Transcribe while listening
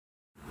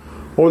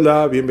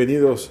Hola,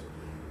 bienvenidos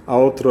a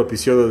otro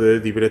episodio de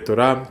Divrei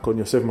Torah con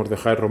Yosef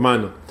Mordejai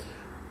Romano.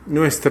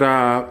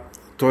 Nuestra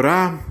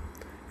Torah,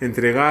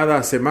 entregada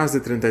hace más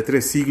de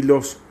 33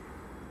 siglos,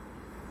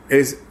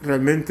 es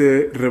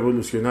realmente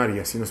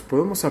revolucionaria. Si nos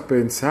podemos a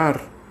pensar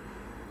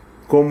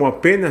cómo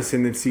apenas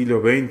en el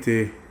siglo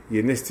XX y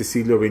en este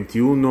siglo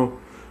XXI,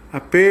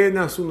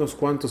 apenas unos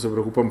cuantos se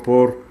preocupan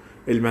por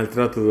el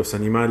maltrato de los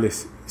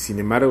animales. Sin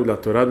embargo,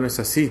 la Torah no es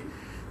así.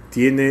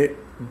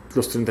 Tiene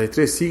los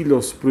 33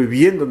 siglos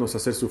prohibiéndonos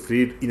hacer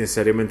sufrir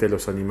innecesariamente a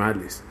los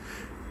animales.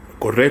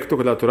 Correcto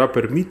que la Torah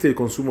permite el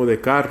consumo de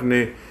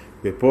carne,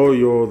 de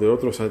pollo, de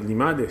otros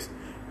animales,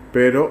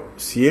 pero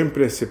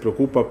siempre se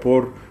preocupa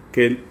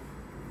porque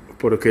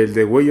el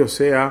degüello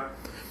sea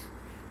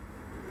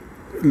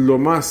lo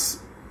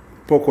más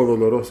poco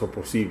doloroso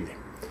posible.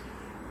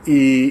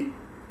 Y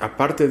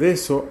aparte de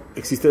eso,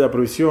 existe la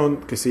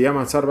prohibición que se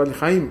llama Tzar Ba'al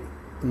Haim.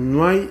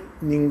 No hay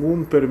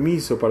ningún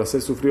permiso para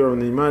hacer sufrir a un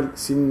animal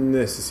sin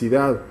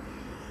necesidad.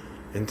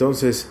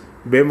 Entonces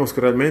vemos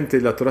que realmente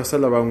la Torah está a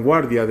la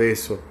vanguardia de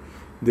eso,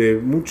 de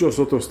muchos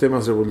otros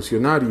temas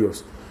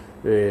revolucionarios.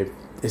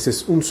 Ese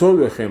es un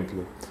solo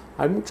ejemplo.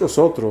 Hay muchos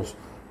otros.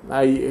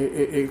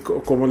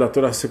 Como la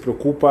Torah se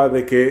preocupa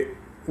de que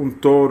un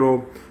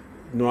toro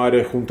no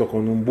are junto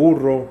con un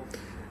burro.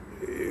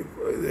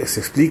 Se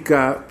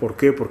explica por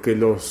qué, porque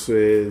los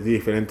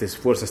diferentes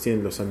fuerzas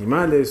tienen los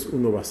animales,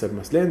 uno va a ser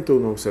más lento,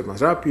 uno va a ser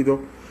más rápido.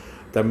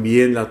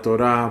 También la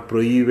Torah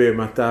prohíbe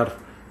matar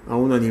a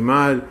un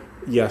animal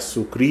y a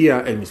su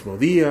cría el mismo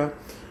día,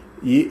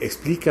 y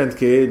explican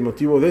que el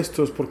motivo de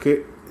esto es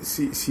porque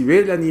si ve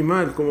el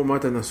animal cómo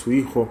matan a su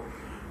hijo,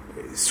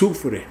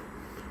 sufre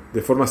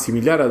de forma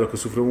similar a lo que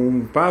sufre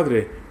un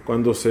padre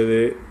cuando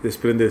se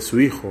desprende de su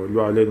hijo,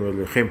 lo aleno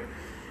el ejemplo.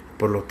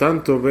 Por lo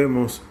tanto,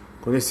 vemos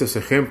con estos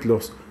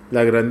ejemplos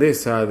la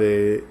grandeza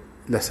de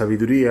la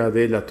sabiduría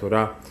de la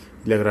Torah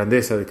y la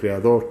grandeza del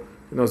Creador,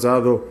 que nos ha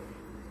dado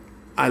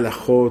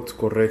alajot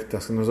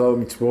correctas, que nos ha dado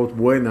mitzvot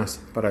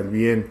buenas para el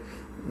bien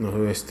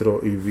nuestro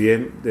y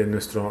bien de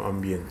nuestro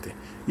ambiente.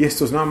 Y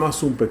esto es nada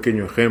más un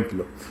pequeño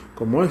ejemplo.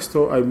 Como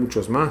esto hay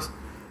muchos más.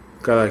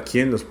 Cada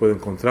quien los puede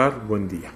encontrar. Buen día.